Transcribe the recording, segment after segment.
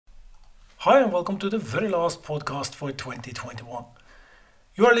Hi and welcome to the very last podcast for 2021.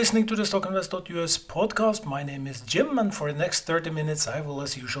 You are listening to the StockInvest.us podcast. My name is Jim, and for the next 30 minutes I will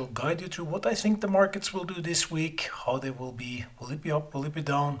as usual guide you through what I think the markets will do this week, how they will be, will it be up, will it be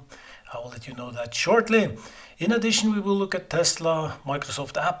down? I will let you know that shortly. In addition, we will look at Tesla,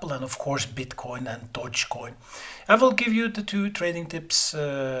 Microsoft, Apple, and of course Bitcoin and Dogecoin. I will give you the two trading tips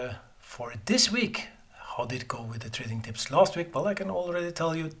for this week. How did it go with the trading tips last week? Well, I can already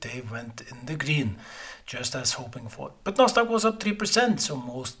tell you they went in the green, just as hoping for. But Nasdaq was up 3%, so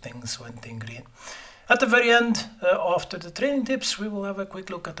most things went in green. At the very end, after the trading tips, we will have a quick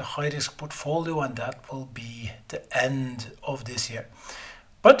look at the high-risk portfolio, and that will be the end of this year.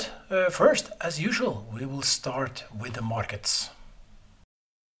 But first, as usual, we will start with the markets.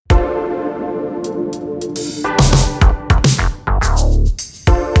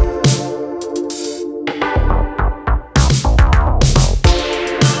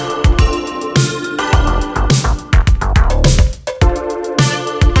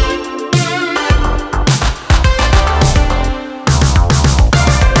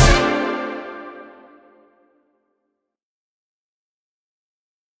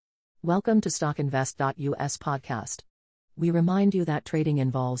 Welcome to StockInvest.us podcast. We remind you that trading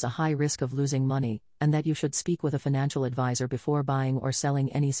involves a high risk of losing money, and that you should speak with a financial advisor before buying or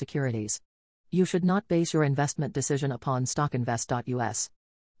selling any securities. You should not base your investment decision upon StockInvest.us.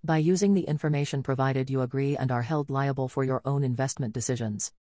 By using the information provided, you agree and are held liable for your own investment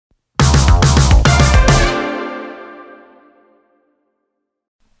decisions.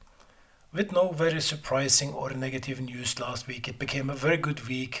 With no very surprising or negative news last week, it became a very good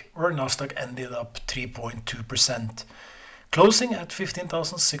week where Nasdaq ended up 3.2%. Closing at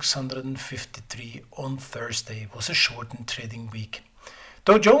 15,653 on Thursday. It was a shortened trading week.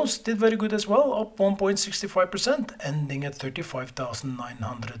 Dow Jones did very good as well, up 1.65%, ending at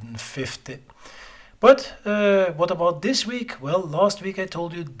 35,950. But what about this week? Well, last week I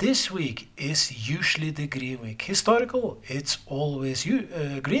told you this week is usually the green week. Historical, it's always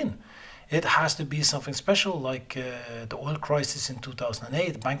green. It has to be something special, like the oil crisis in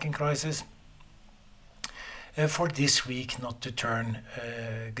 2008, banking crisis, for this week not to turn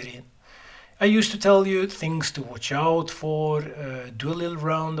green. I used to tell you things to watch out for, do a little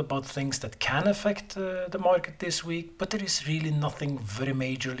round about things that can affect the market this week, but there is really nothing very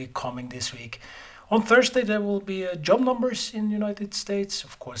majorly coming this week. On Thursday there will be job numbers in the United States.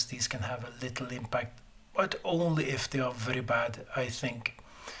 Of course, these can have a little impact, but only if they are very bad, I think.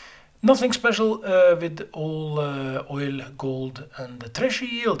 Nothing special with all oil, gold, and the treasury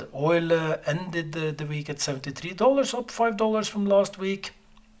yield. Oil ended the week at $73, up $5 from last week.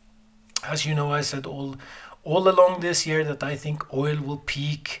 As you know, I said all along this year that I think oil will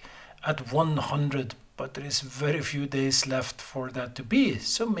peak at 100, but there is very few days left for that to be.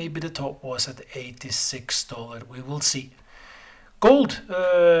 So maybe the top was at $86. We will see. Gold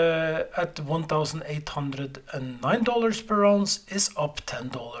at $1,809 per ounce is up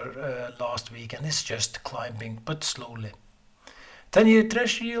 $10 last week and is just climbing, but slowly. 10-year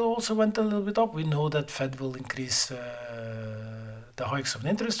treasury yield also went a little bit up. We know that Fed will increase the hikes of the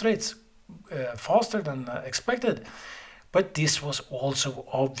interest rates faster than expected. But this was also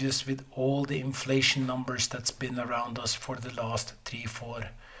obvious with all the inflation numbers that's been around us for the last 3-4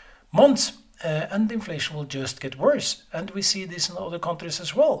 months. And inflation will just get worse. And we see this in other countries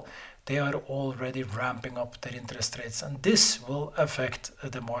as well. They are already ramping up their interest rates. And this will affect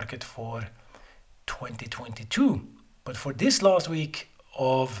the market for 2022. But for this last week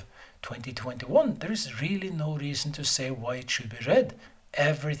of 2021, there is really no reason to say why it should be red.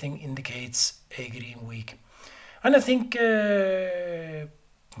 Everything indicates a green week. And I think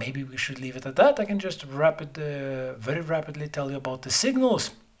maybe we should leave it at that. I can just very rapidly tell you about the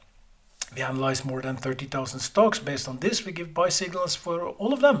signals. We analyze more than 30,000 stocks. Based on this, we give buy signals for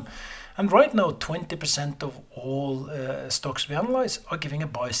all of them. And right now, 20% of all stocks we analyze are giving a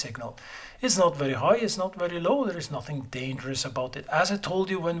buy signal. It's not very high, it's not very low, there is nothing dangerous about it. As I told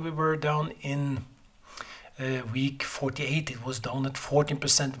you when we were down in week 48, it was down at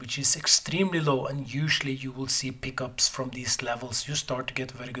 14%, which is extremely low. And usually you will see pickups from these levels. You start to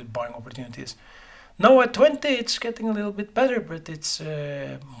get very good buying opportunities. Now at 20, it's getting a little bit better, but it's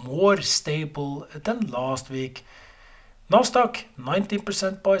more stable than last week. Nasdaq,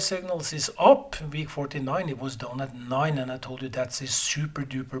 19% buy signals is up. Week 49, it was down at 9, and I told you that's a super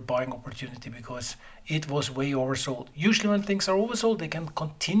duper buying opportunity because it was way oversold. Usually when things are oversold, they can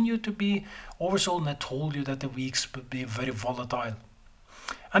continue to be oversold, and I told you that the weeks would be very volatile.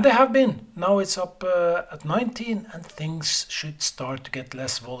 And they have been. Now it's up at 19, and things should start to get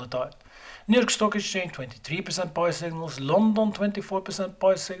less volatile. New York Stock Exchange, 23% buy signals. London, 24%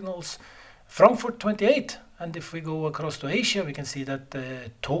 buy signals. Frankfurt 28. And if we go across to Asia, we can see that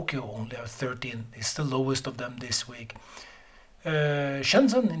Tokyo only have 13. It's the lowest of them this week.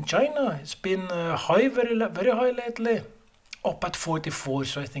 Shenzhen in China, it's been high, very high lately, up at 44.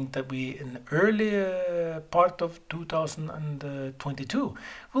 So I think that we, in early part of 2022,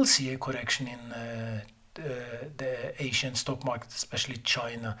 will see a correction in the Asian stock market, especially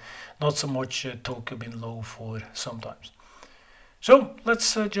China. Not so much Tokyo been low for sometimes. So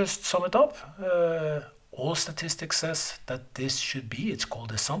let's just sum it up. All statistics says that this should be, it's called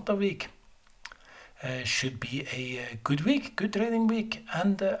the Santa week. Should be a good week, good trading week,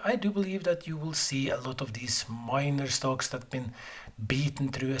 and I do believe that you will see a lot of these minor stocks that have been beaten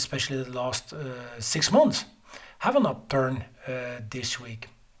through, especially the last 6 months, have an upturn this week.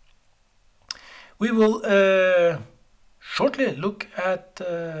 We will shortly look at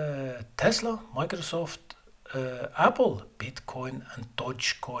Tesla, Microsoft, Apple, Bitcoin, and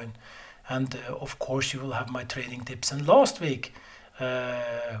Dogecoin, and of course you will have my trading tips. And last week,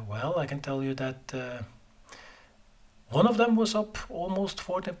 well, I can tell you that one of them was up almost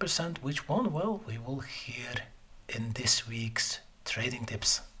 14%. Which one? Well, we will hear in this week's trading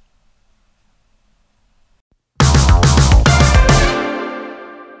tips.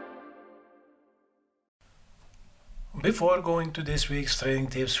 Before going to this week's trading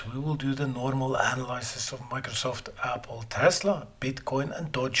tips, we will do the normal analysis of Microsoft, Apple, Tesla, Bitcoin,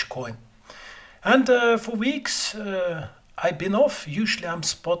 and Dogecoin. And for weeks, I've been off. Usually I'm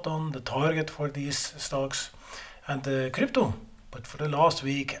spot on the target for these stocks and crypto. But for the last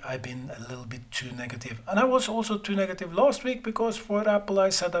week, I've been a little bit too negative. And I was also too negative last week because for Apple, I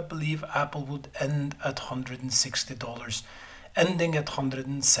said I believe Apple would end at $160, ending at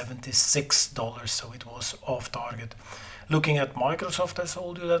 $176. So it was off target. Looking at Microsoft, I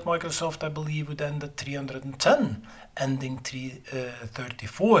told you that Microsoft, I believe, would end at 310, ending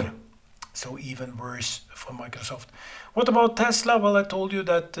 334. So even worse for Microsoft. What about Tesla? Well, I told you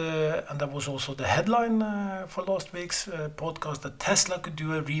that, and that was also the headline for last week's podcast, that Tesla could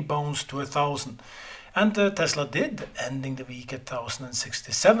do a rebound to 1,000. And Tesla did, ending the week at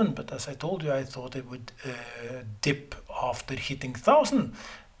 1,067. But as I told you, I thought it would dip after hitting 1,000.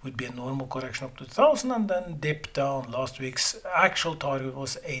 Would be a normal correction up to 1,000 and then dip down. Last week's actual target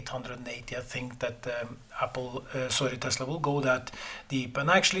was 880. I think that Tesla will go that deep. And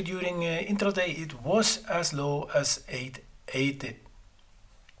actually during intraday it was as low as 880.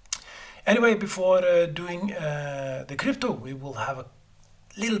 Anyway, before doing the crypto, we will have a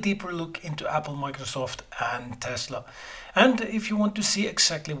little deeper look into Apple, Microsoft, and Tesla. And if you want to see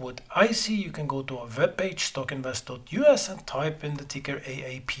exactly what I see, you can go to our webpage, stockinvest.us, and type in the ticker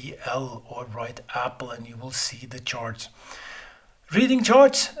AAPL or write Apple, and you will see the charts. Reading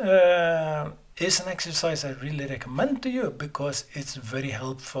charts is an exercise I really recommend to you because it's very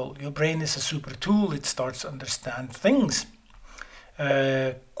helpful. Your brain is a super tool. It starts to understand things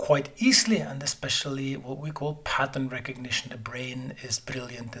quite easily, and especially what we call pattern recognition. The brain is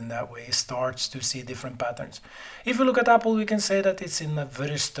brilliant in that way. It starts to see different patterns. If we look at Apple, we can say that it's in a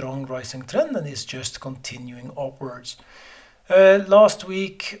very strong rising trend and is just continuing upwards. Last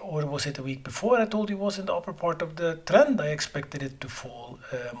week, or was it a week before, I told you it was in the upper part of the trend. I expected it to fall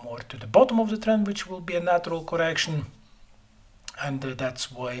more to the bottom of the trend, which will be a natural correction, and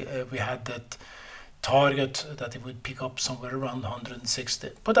that's why we had that target that it would pick up somewhere around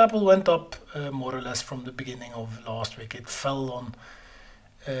 160. But Apple went up more or less from the beginning of last week. It fell on,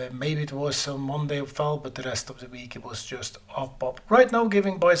 maybe it was on Monday it fell, but the rest of the week it was just up. Right now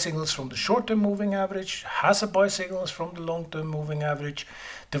giving buy signals from the short-term moving average, has a buy signals from the long-term moving average.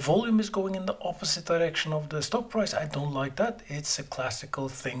 The volume is going in the opposite direction of the stock price. I don't like that. It's a classical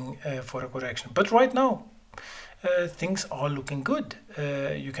thing for a correction. But right now, things are looking good.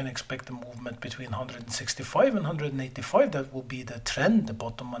 You can expect a movement between 165 and 185. That will be the trend, the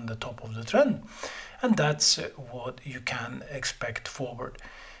bottom and the top of the trend. And that's what you can expect forward.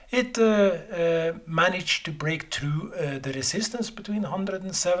 It managed to break through the resistance between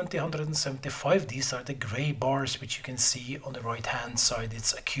 170 and 175. These are the gray bars which you can see on the right hand side.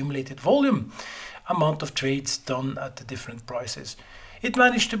 It's accumulated volume, amount of trades done at the different prices. It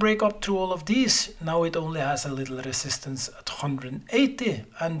managed to break up through all of these. Now it only has a little resistance at 180,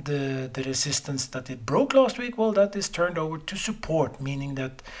 and the resistance that it broke last week, well, that is turned over to support, meaning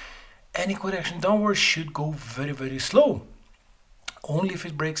that any correction downwards should go very, very slow. Only if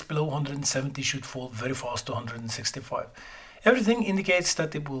it breaks below 170 should fall very fast to 165. Everything indicates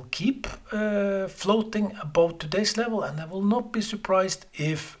that it will keep floating above today's level, and I will not be surprised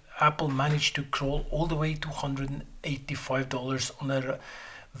if Apple managed to crawl all the way to $185 on a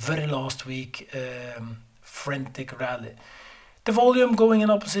very last week frantic rally. The volume going in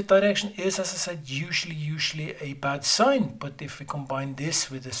opposite direction is, as I said, usually a bad sign. But if we combine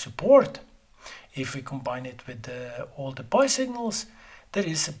this with the support, if we combine it with all the buy signals, there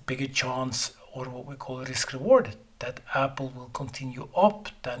is a bigger chance, or what we call risk reward, that Apple will continue up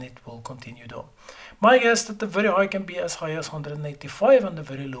than it will continue down. My guess that the very high can be as high as $185 and the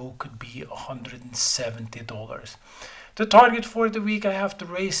very low could be $170. The target for the week, I have to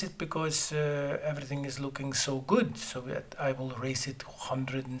raise it because everything is looking so good. So I will raise it to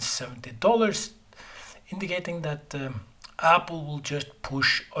 $170, indicating that Apple will just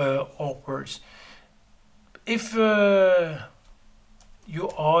push upwards. If you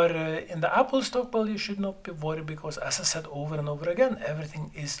are in the Apple stock, well, you should not be worried because, as I said over and over again,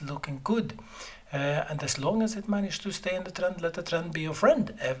 everything is looking good. And as long as it managed to stay in the trend, let the trend be your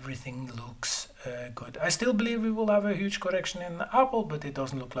friend, everything looks good. I still believe we will have a huge correction in Apple, but it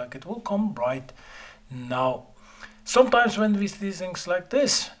doesn't look like it will come right now. Sometimes when we see things like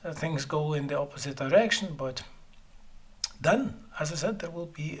this, things go in the opposite direction, but then, as I said, there will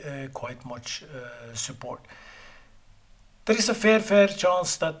be quite much support. There is a fair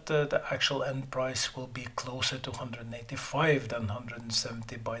chance that the actual end price will be closer to 185 than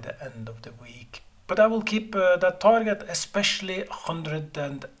 170 by the end of the week. But I will keep that target, especially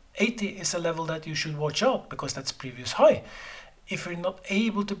 180 is a level that you should watch out because that's previous high. If you're not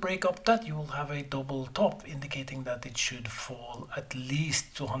able to break up that, you will have a double top, indicating that it should fall at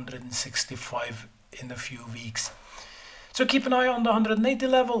least to 165 in a few weeks. So keep an eye on the 180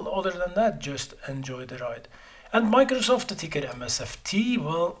 level. Other than that, just enjoy the ride. And Microsoft, the ticker MSFT,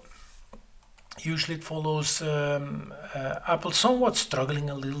 well, usually it follows Apple somewhat, struggling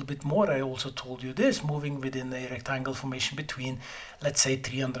a little bit more. I also told you this, moving within a rectangle formation between, let's say,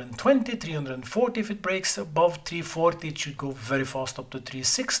 320, 340. If it breaks above 340, it should go very fast up to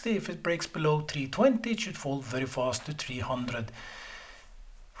 360. If it breaks below 320, it should fall very fast to 300.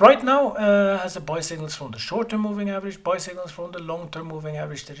 Right now, has a buy signals from the short-term moving average, buy signals from the long-term moving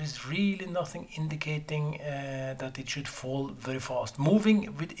average. There is really nothing indicating that it should fall very fast.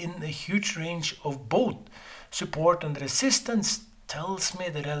 Moving within a huge range of both support and resistance tells me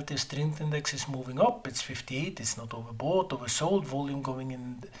the relative strength index is moving up. It's 58, it's not overbought, oversold, volume going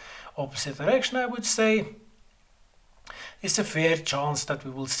in the opposite direction, I would say. It's a fair chance that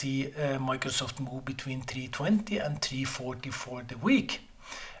we will see Microsoft move between 320 and 340 for the week.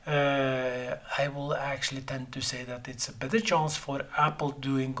 I will actually tend to say that it's a better chance for Apple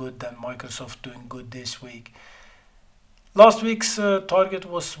doing good than Microsoft doing good this week. Last week's target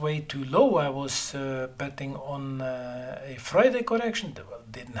was way too low. I was betting on a Friday correction. Well,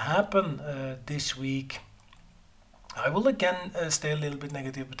 it didn't happen this week. I will again stay a little bit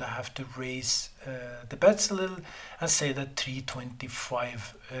negative, but I have to raise the bets a little and say that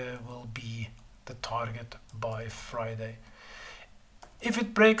 325 will be the target by Friday. If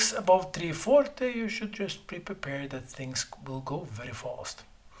it breaks above 340, you should just be prepared that things will go very fast.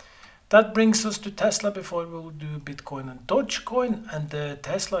 That brings us to Tesla before we will do Bitcoin and Dogecoin. And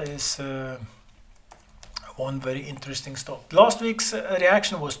Tesla is one very interesting stock. Last week's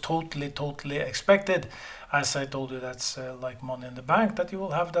reaction was totally expected. As I told you, that's like money in the bank, that you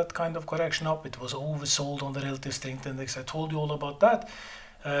will have that kind of correction up. It was oversold on the relative strength index. I told you all about that.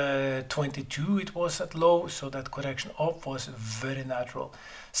 22 it was at low, so that correction up was very natural.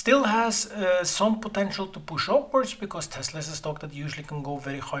 Still has some potential to push upwards because Tesla is a stock that usually can go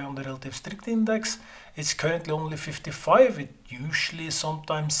very high on the relative strength index. It's currently only 55. It usually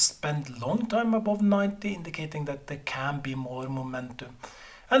sometimes spend long time above 90, indicating that there can be more momentum.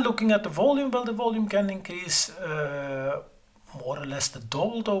 And looking at the volume, well, the volume can increase more or less the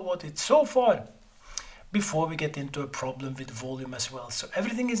double of what it's so far, before we get into a problem with volume as well. So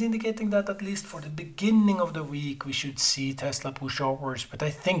everything is indicating that at least for the beginning of the week we should see Tesla push upwards. But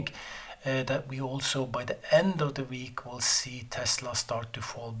I think that we also by the end of the week will see Tesla start to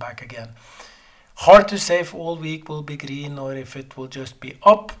fall back again. Hard to say if all week will be green or if it will just be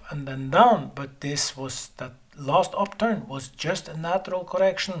up and then down. But that last upturn was just a natural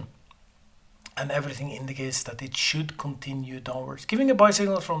correction. And everything indicates that it should continue downwards, giving a buy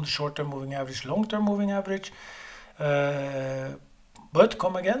signal from the short-term moving average, long-term moving average. But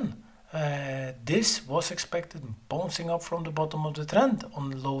come again, this was expected, bouncing up from the bottom of the trend on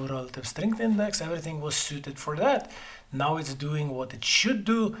the low relative strength index. Everything was suited for that. Now it's doing what it should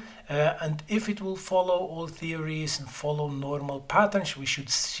do, and if it will follow all theories and follow normal patterns, we should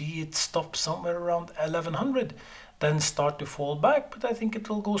see it stop somewhere around 1100. Then start to fall back, but I think it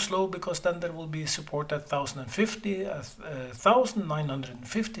will go slow because then there will be support at 1050,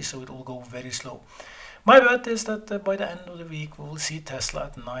 1950, so it will go very slow. My bet is that by the end of the week we will see Tesla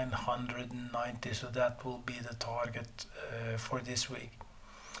at 990, so that will be the target for this week.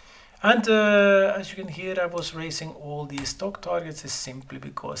 And as you can hear, I was raising all these stock targets is simply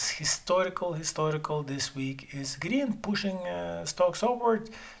because historical this week is green, pushing stocks upward.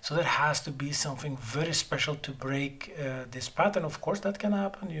 So there has to be something very special to break this pattern. Of course, that can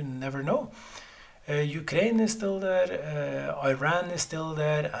happen. You never know. Ukraine is still there, Iran is still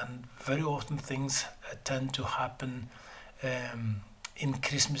there, and very often things tend to happen in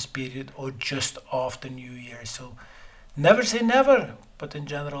Christmas period or just after New Year. So never say never, but in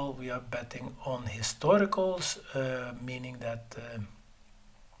general we are betting on historicals, meaning that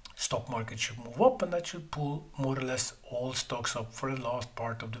stock market should move up, and that should pull more or less all stocks up for the last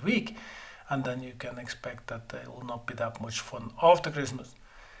part of the week, and then you can expect that it will not be that much fun after Christmas.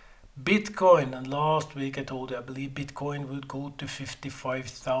 Bitcoin, and last week I told you I believe Bitcoin would go to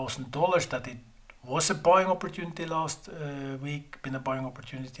 $55,000, that it was a buying opportunity last week, been a buying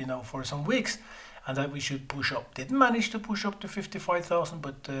opportunity now for some weeks, and that we should push up. Didn't manage to push up to 55,000,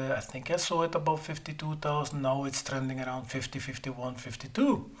 but I think I saw it above 52,000. Now it's trending around 50, 51,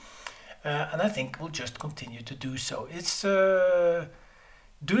 52. And I think we'll just continue to do so. It's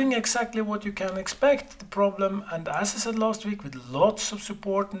doing exactly what you can expect. The problem, and as I said last week, with lots of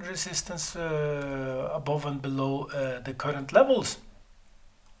support and resistance above and below the current levels,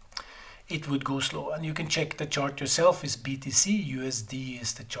 it would go slow. And you can check the chart yourself. Is BTC USD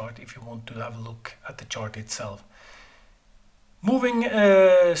is the chart if you want to have a look at the chart itself. Moving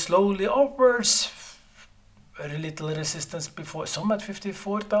slowly upwards, very little resistance before, some at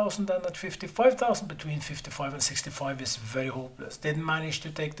 54,000 and at 55,000. Between 55 and 65 is very hopeless. Didn't manage to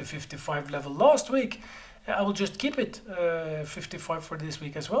take the 55 level last week. I will just keep it 55 for this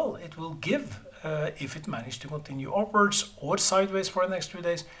week as well. It will give, if it managed to continue upwards or sideways for the next 2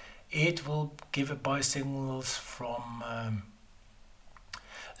 days, it will give a buy signals from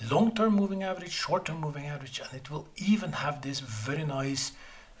long-term moving average, short-term moving average, and it will even have this very nice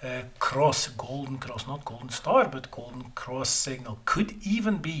cross, golden cross, not golden star, but golden cross signal. Could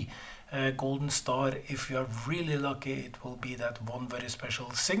even be a golden star. If you are really lucky, it will be that one very special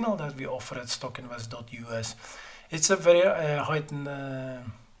signal that we offer at stockinvest.us. It's a very heightened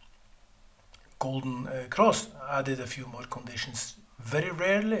golden cross. Added a few more conditions very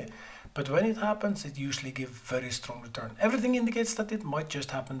rarely, but when it happens, it usually gives very strong return. Everything indicates that it might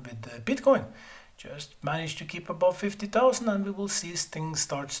just happen with Bitcoin. Just manage to keep above 50,000 and we will see things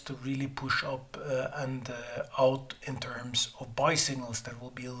starts to really push up and out in terms of buy signals. There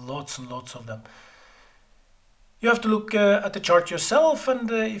will be lots and lots of them. You have to look at the chart yourself, and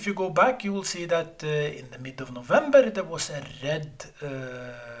if you go back you will see that in the mid of November there was a red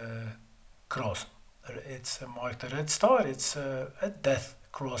cross. It's marked a red star. It's a death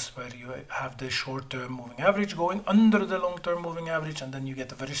cross where you have the short-term moving average going under the long-term moving average, and then you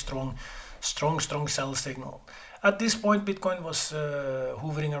get a very strong sell signal. At this point Bitcoin was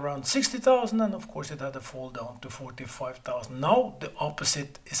hovering around 60,000, and of course it had a fall down to 45,000. Now the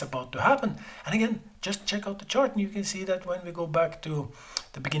opposite is about to happen, and again just check out the chart and you can see that when we go back to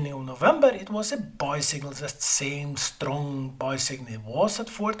the beginning of November, it was a buy signal, that same strong buy signal. It was at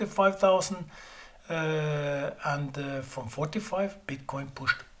 45,000 and from 45 Bitcoin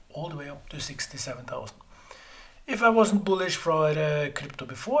pushed all the way up to 67,000. If I wasn't bullish for crypto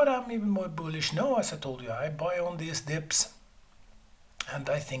before, I'm even more bullish now. As I told you, I buy on these dips and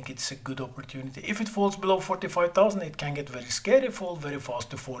I think it's a good opportunity. If it falls below 45,000, it can get very scary, fall very fast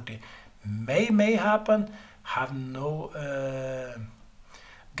to 40. May happen, have no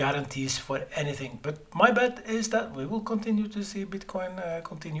guarantees for anything, but my bet is that we will continue to see Bitcoin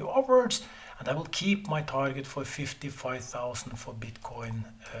continue upwards, and I will keep my target for 55,000 for Bitcoin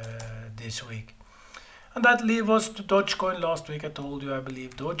this week. And that leaves us to Dogecoin. Last week I told you I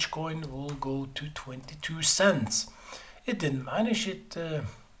believe Dogecoin will go to 22 cents. It didn't manage. It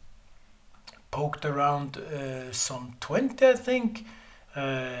poked around some 20 I think,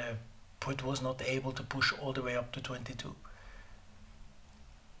 but was not able to push all the way up to 22.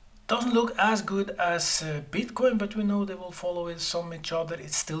 Doesn't look as good as Bitcoin, but we know they will follow each other.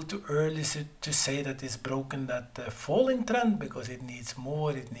 It's still too early to say that it's broken that falling trend, because it needs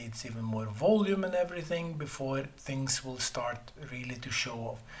more. It needs even more volume and everything before things will start really to show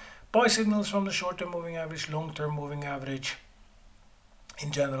off. Buy signals from the short-term moving average, long-term moving average.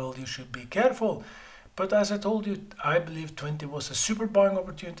 In general, you should be careful. But as I told you, I believe 20 was a super buying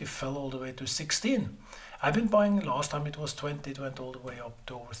opportunity, fell all the way to 16. I've been buying, last time it was 20, it went all the way up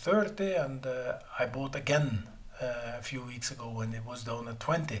to over 30, and I bought again a few weeks ago when it was down at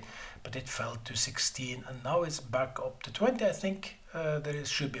 20, but it fell to 16 and now it's back up to 20. I think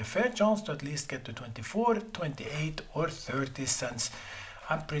should be a fair chance to at least get to 24, 28 or 30 cents.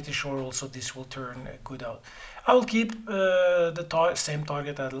 I'm pretty sure also this will turn good out. I will keep the same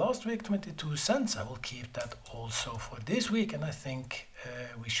target as last week, 22 cents. I will keep that also for this week, and I think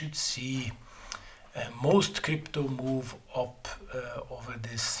we should see most crypto move up over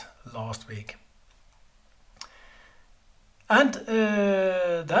this last week. And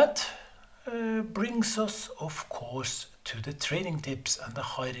that brings us, of course, to the trading tips and the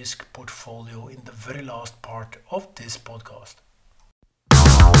high risk portfolio in the very last part of this podcast.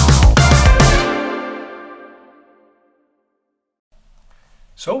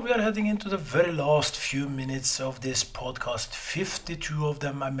 So we are heading into the very last few minutes of this podcast. 52 of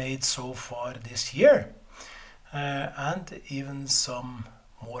them I made so far this year, and even some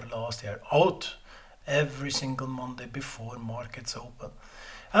more last year, out every single Monday before markets open.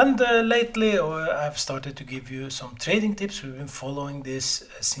 And lately I've started to give you some trading tips. We've been following this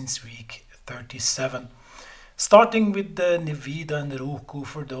since week 37. Starting with the Nvidia and Roku,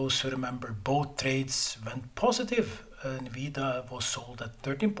 for those who remember, both trades went positive. Nvidia was sold at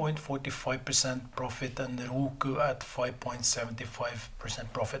 13.45% profit and Roku at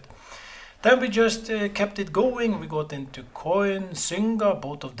 5.75% profit. Then we just kept it going. We got into Coin, Zynga,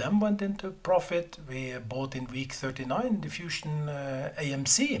 both of them went into profit. We bought in week 39 Diffusion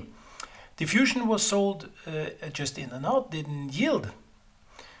AMC. Diffusion was sold just in and out, didn't yield.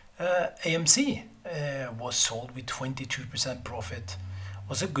 AMC was sold with 22% profit.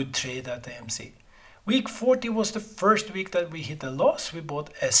 Was a good trade at AMC. Week 40 was the first week that we hit a loss. We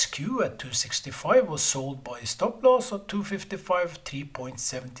bought SQ at 265, was sold by stop loss at 255,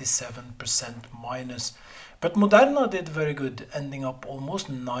 3.77% minus. But Moderna did very good, ending up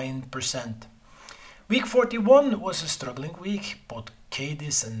almost 9%. Week 41 was a struggling week, bought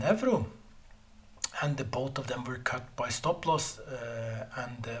Cadis and Nevro, and both of them were cut by stop loss,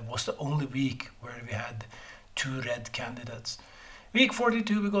 and was the only week where we had two red candidates. Week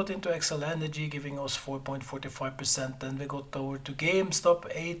 42 we got into Excel Energy, giving us 4.45%. Then we got over to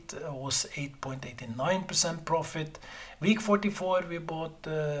GameStop, 8 was 8.89% profit. Week 44 we bought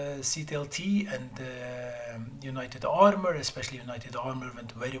CTLT and United Armor, especially United Armor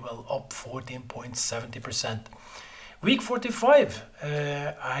went very well, up 14.70%. Week 45,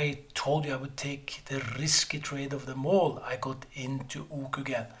 I told you I would take the risky trade of them all. I got into OK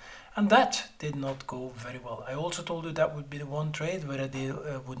again. And that did not go very well. I also told you that would be the one trade where I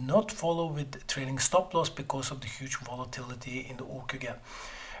would not follow with trailing stop loss because of the huge volatility in the OK again.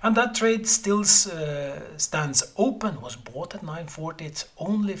 And that trade still stands open, was bought at 940, it's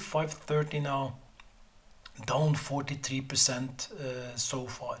only 530 now, down 43% so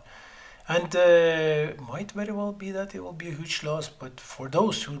far. And might very well be that it will be a huge loss, but for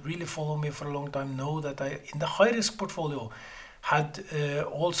those who really follow me for a long time know that I, in the high risk portfolio, had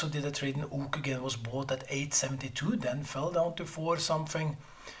also did a trade in OK again, was bought at 872, then fell down to 4 something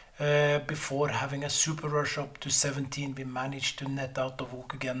before having a super rush up to 17. We managed to net out of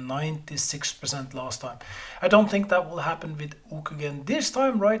OK again 96% last time. I don't think that will happen with OK again this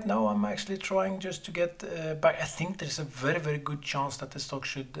time. Right now I'm actually trying just to get back. I think there's a very, very good chance that the stock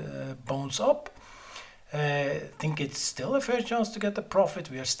should bounce up. I think it's still a fair chance to get a profit.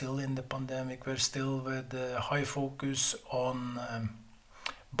 We are still in the pandemic. We're still with high focus on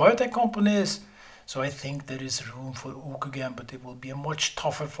biotech companies. So I think there is room for OK again, but it will be a much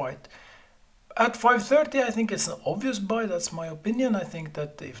tougher fight. At 530, I think it's an obvious buy. That's my opinion. I think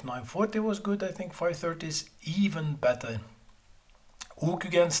that if 940 was good, I think 530 is even better. OK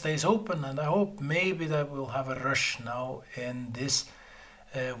again stays open, and I hope maybe that we'll have a rush now in this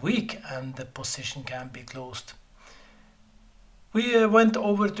week and the position can be closed. We went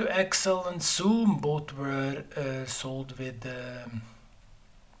over to Excel and Zoom. Both were sold with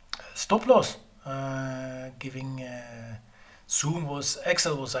stop loss, giving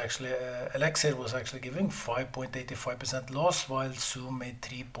Excel was actually Elixir was actually giving 5.85% loss, while Zoom made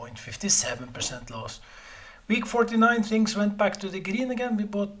 3.57% loss. Week 49 things went back to the green again. We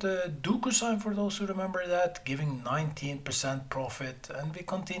bought DocuSign, for those who remember that, giving 19% profit, and we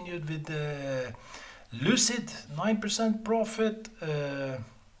continued with Lucid, 9% profit.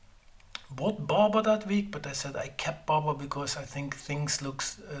 Bought Baba that week, but I said I kept Baba because I think things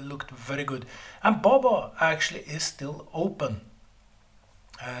looked very good, and Baba actually is still open,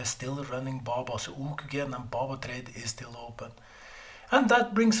 still running Baba. So OK again and Baba trade is still open. And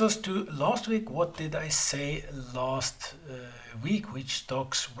that brings us to last week. What did I say last week? Which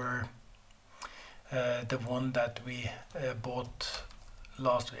stocks were the one that we bought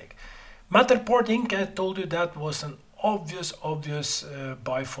last week? Matterport Inc., I told you that was an obvious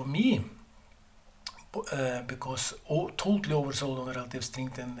buy for me because totally oversold on the relative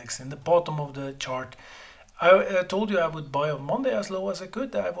strength index in the bottom of the chart. I told you I would buy on Monday as low as I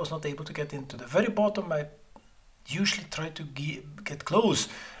could. I was not able to get into the very bottom. I usually try to get close,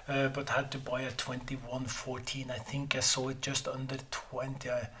 but had to buy at 21.14. I think I saw it just under 20.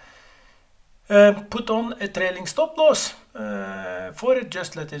 I put on a trailing stop loss for it,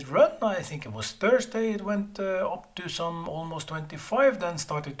 just let it run. I think it was Thursday. It went up to some almost 25, then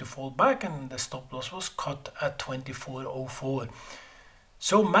started to fall back, and the stop loss was cut at 24.04.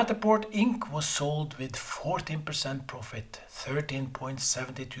 So Matterport Inc. was sold with 14% profit,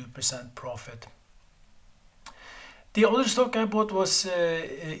 13.72% profit. The other stock I bought was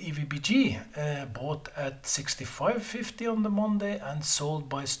EVBG, bought at 65.50 on the Monday and sold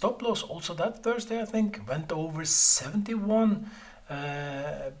by stop loss. Also that Thursday, I think, went over 71,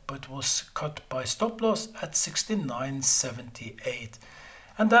 but was cut by stop loss at 69.78.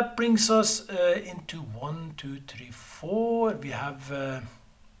 And that brings us into 1, 2, 3, 4. We have,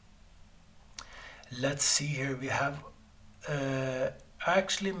 let's see here, we have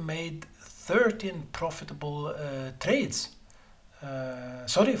actually made 13 profitable trades.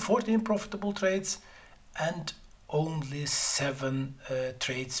 14 profitable trades and only 7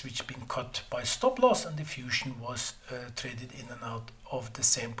 trades which been cut by stop loss, and the fusion was traded in and out of the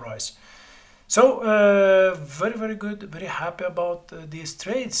same price. So very good, very happy about these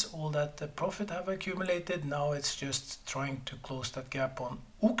trades. All that profit have accumulated. Now it's just trying to close that gap on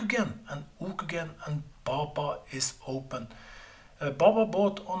Okugen, and BABA is open. BABA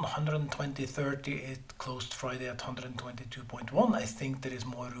bought on 120.30. It closed Friday at 122.1. I think there is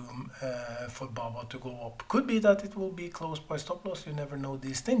more room for BABA to go up. Could be that it will be closed by stop loss. You never know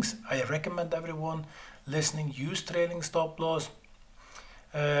these things. I recommend everyone listening use trailing stop loss.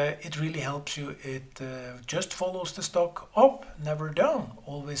 It really helps you. It just follows the stock up, never down.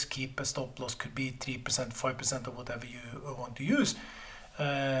 Always keep a stop loss. Could be 3%, 5%, or whatever you want to use.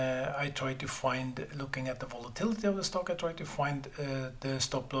 I try to find, looking at the volatility of the stock, I try to find the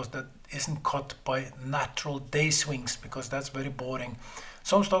stop loss that isn't cut by natural day swings, because that's very boring.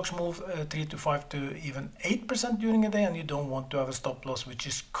 Some stocks move 3 to 5 to even 8% during a day, and you don't want to have a stop loss which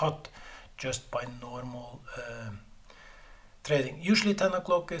is cut just by normal trading. Usually 10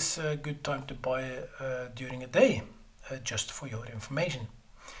 o'clock is a good time to buy during a day, just for your information.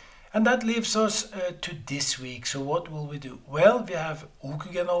 And that leaves us to this week. So what will we do? Well, we have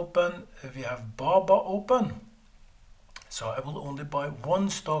Okugen open, we have BABA open. So I will only buy one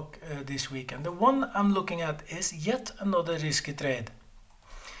stock this week, and the one I'm looking at is yet another risky trade.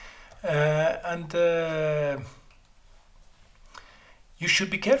 You should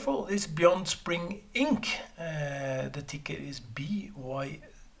be careful. It's Beyond Spring Inc. The ticker is BYSI.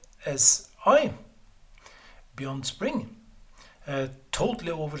 Beyond Spring.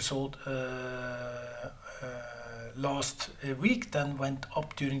 Totally oversold last week, then went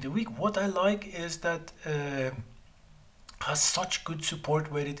up during the week. What I like is that has such good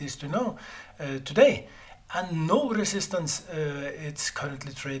support where it is to now today, and no resistance. It's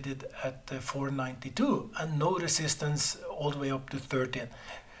currently traded at 492, and no resistance all the way up to 13.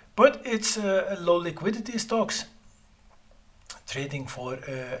 But it's low liquidity stocks, trading for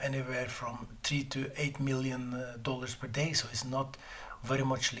anywhere from $3 to $8 million per day, so it's not very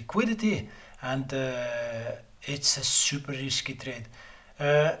much liquidity, and it's a super risky trade.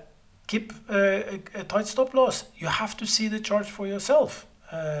 Keep a tight stop loss. You have to see the chart for yourself.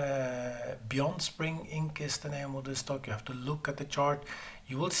 Beyond Spring Inc. is the name of the stock. You have to look at the chart.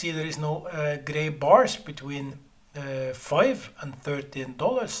 You will see there is no gray bars between $5 and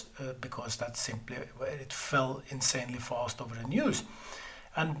 $13 because that's simply where it fell insanely fast over the news,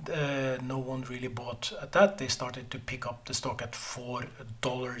 and no one really bought at that. They started to pick up the stock at $4,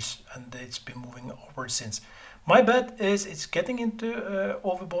 and it's been moving upwards since. My bet is it's getting into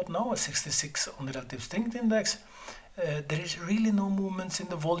overbought now at 66 on the relative strength index. There is really no movements in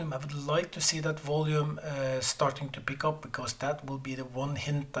the volume. I would like to see that volume starting to pick up, because that will be the one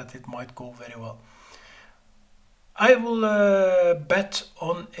hint that it might go very well. I will bet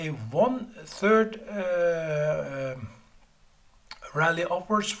on a 1/3 rally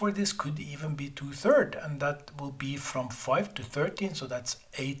upwards for this. Could even be 2/3, and that will be from 5 to 13, so that's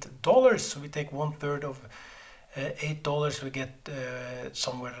 $8. So we take 1/3 of $8, we get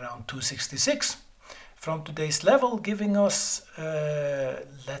somewhere around 266 from today's level, giving us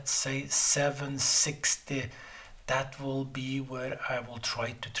let's say 760. That will be where I will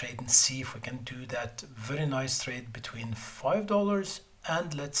try to trade and see if we can do that very nice trade between $5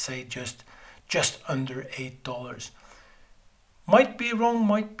 and let's say just under $8. Might be wrong,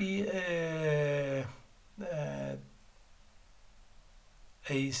 might be a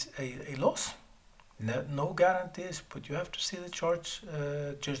loss. No guarantees, but you have to see the charts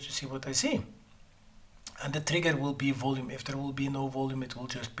just to see what I see. And the trigger will be volume. If there will be no volume, it will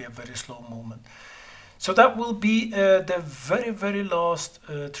just be a very slow movement. So that will be the very last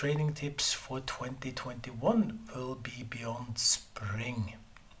trading tips for 2021 will be beyond spring.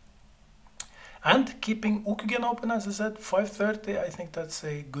 And keeping Okugen open, as I said, 5:30. I think that's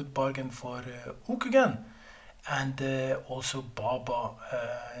a good bargain for Okugen. And also Baba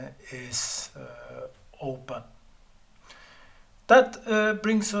is open. That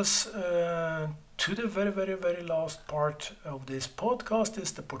brings us to the very last part of this podcast.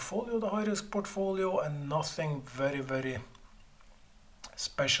 Is the portfolio, the high risk portfolio, and nothing very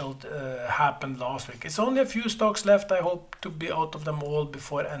special happened last week. It's only a few stocks left. I hope to be out of them all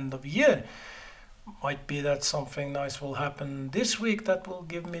before end of year. Might be that something nice will happen this week that will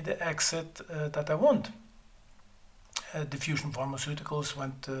give me the exit that I want. Diffusion Pharmaceuticals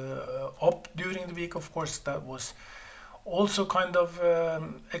went up during the week. Of course, that was also kind of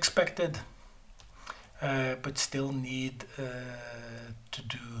expected, but still need to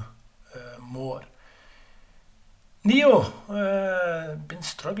do more. NEO been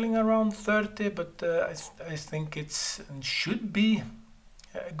struggling around 30, but I think it's and should be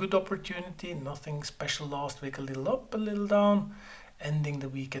a good opportunity. Nothing special last week. A little up, a little down, ending the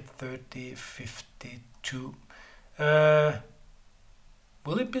week at 30.52.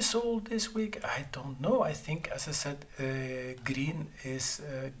 Will it be sold this week? I don't know. I think, as I said, green is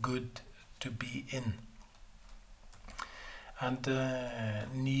good to be in. And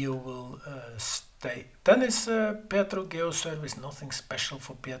NEO will stay. Then is Petro Geoservice. Nothing special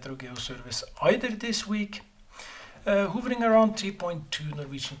for Petro Geoservice either this week. Hovering around 3.2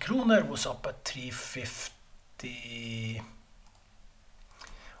 Norwegian kroner, was up at 350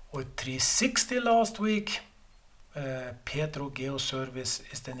 or 360 last week. Petro Geoservice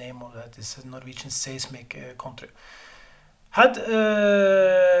is the name of that. It's a Norwegian seismic country. Had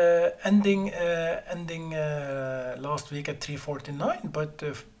ending last week at 349, but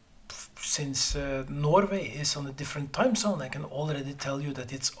since Norway is on a different time zone, I can already tell you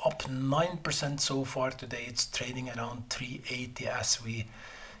that it's up 9% so far today. It's trading around 380 as we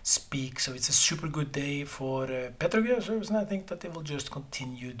speak. So it's a super good day for Petro Geoservice, and I think that they will just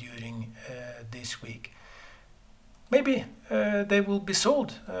continue during this week. Maybe they will be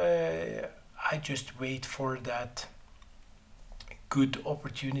sold. I just wait for that good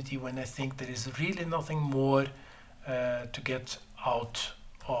opportunity when I think there is really nothing more to get out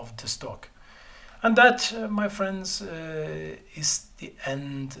of the stock. And that, my friends, is the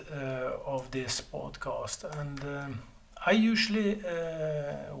end of this podcast. And I usually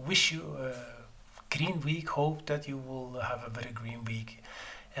wish you a green week, hope that you will have a very green week,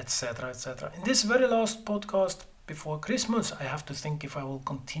 etc., etc. In this very last podcast before Christmas, I have to think if I will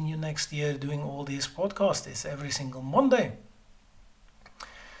continue next year doing all these podcasts. It's every single Monday.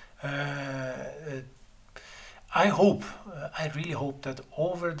 I really hope that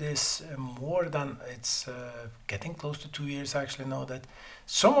over this more than it's getting close to 2 years actually now, that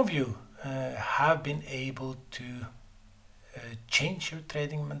some of you have been able to change your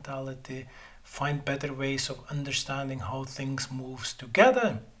trading mentality, find better ways of understanding how things moves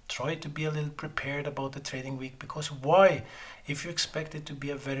together. Try to be a little prepared about the trading week, because why, if you expect it to be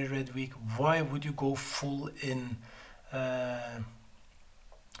a very red week, why would you go full in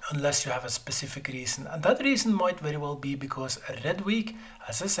unless you have a specific reason? And that reason might very well be because a red week,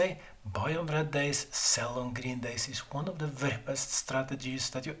 as I say, buy on red days, sell on green days, is one of the very best strategies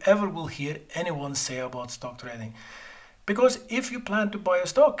that you ever will hear anyone say about stock trading. Because if you plan to buy a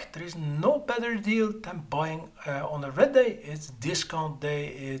stock, there is no better deal than buying on a red day. It's discount day,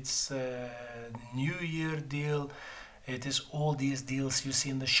 it's New Year deal, it is all these deals you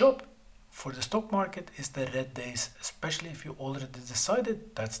see in the shop. For the stock market, is the red days, especially if you already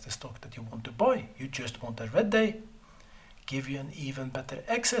decided that's the stock that you want to buy. You just want a red day, give you an even better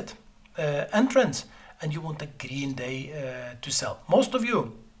exit entrance, and you want a green day to sell. Most of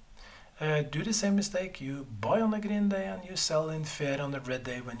you do the same mistake. You buy on a green day and you sell in fair on a red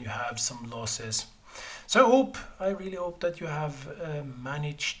day when you have some losses. So I really hope that you have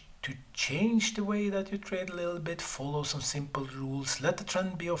managed to change the way that you trade a little bit, follow some simple rules, let the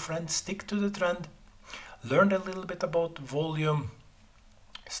trend be your friend, stick to the trend, learn a little bit about volume,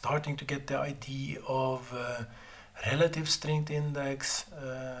 starting to get the idea of relative strength index,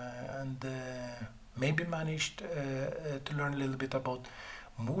 and maybe managed to learn a little bit about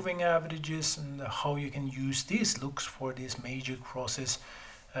moving averages and how you can use these looks for these major crosses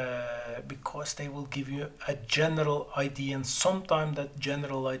because they will give you a general idea, and sometimes that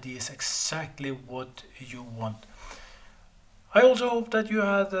general idea is exactly what you want. I also hope that you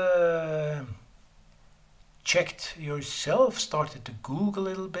had checked yourself, started to Google a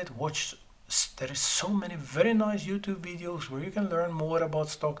little bit, watch. There is so many very nice YouTube videos where you can learn more about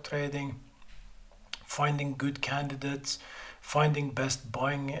stock trading, finding good candidates, finding best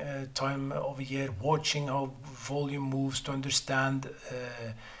buying time of year, watching how volume moves to understand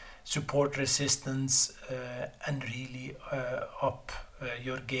support resistance, and really up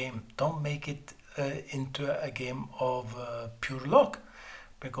your game. Don't make it into a game of pure luck,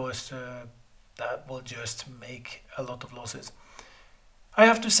 because that will just make a lot of losses. I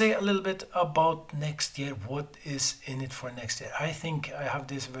have to say a little bit about next year. What is in it for next year? I think I have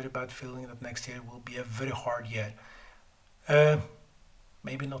this very bad feeling that next year will be a very hard year.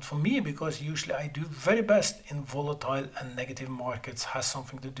 Maybe not for me, because usually I do very best in volatile and negative markets. Has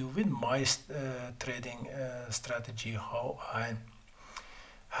something to do with my trading strategy, how I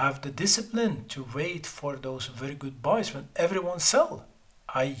have the discipline to wait for those very good buys when everyone sell.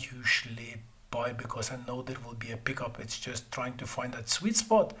 I usually buy because I know there will be a pickup. It's just trying to find that sweet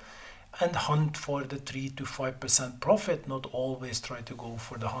spot and hunt for the 3 to 5% profit, not always try to go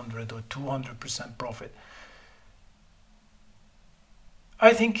for the 100 or 200% profit.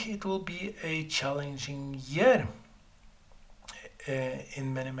 I think it will be a challenging year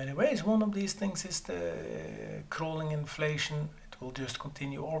in many ways. One of these things is the crawling inflation. It will just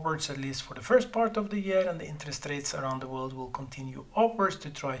continue upwards, at least for the first part of the year, and the interest rates around the world will continue upwards to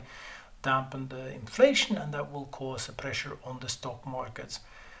try dampen the inflation, and that will cause a pressure on the stock markets.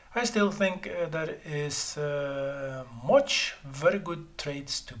 I still think there is much very good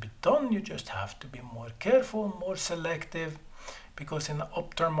trades to be done. You just have to be more careful, more selective, because in an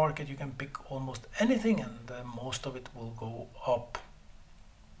upturn market you can pick almost anything, and most of it will go up.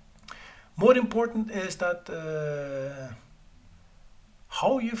 More important is that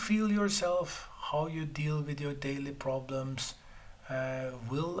how you feel yourself, how you deal with your daily problems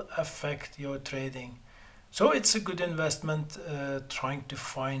will affect your trading. So it's a good investment trying to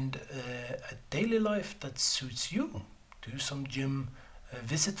find a daily life that suits you. Do some gym,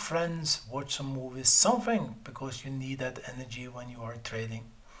 visit friends, watch some movies, something, because you need that energy when you are trading.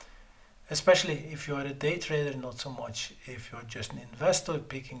 Especially if you are a day trader, not so much if you're just an investor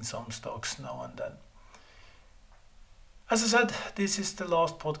picking some stocks now and then. As I said, this is the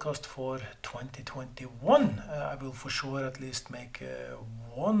last podcast for 2021. I will for sure at least make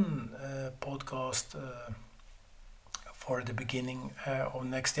one podcast for the beginning of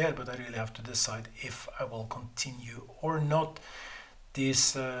next year, but I really have to decide if I will continue or not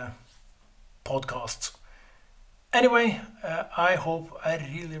these podcasts. Anyway, I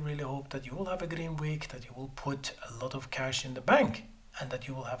really hope that you will have a green week, that you will put a lot of cash in the bank, and that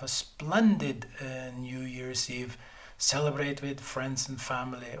you will have a splendid New Year's Eve. Celebrate with friends and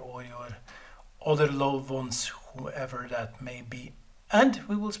family or your other loved ones, whoever that may be. And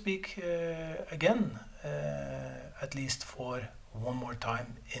we will speak again, at least for one more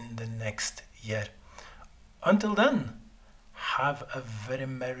time in the next year. Until then, have a very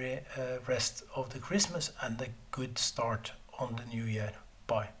merry rest of the Christmas and a good start on the new year.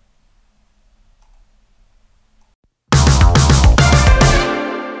 Bye.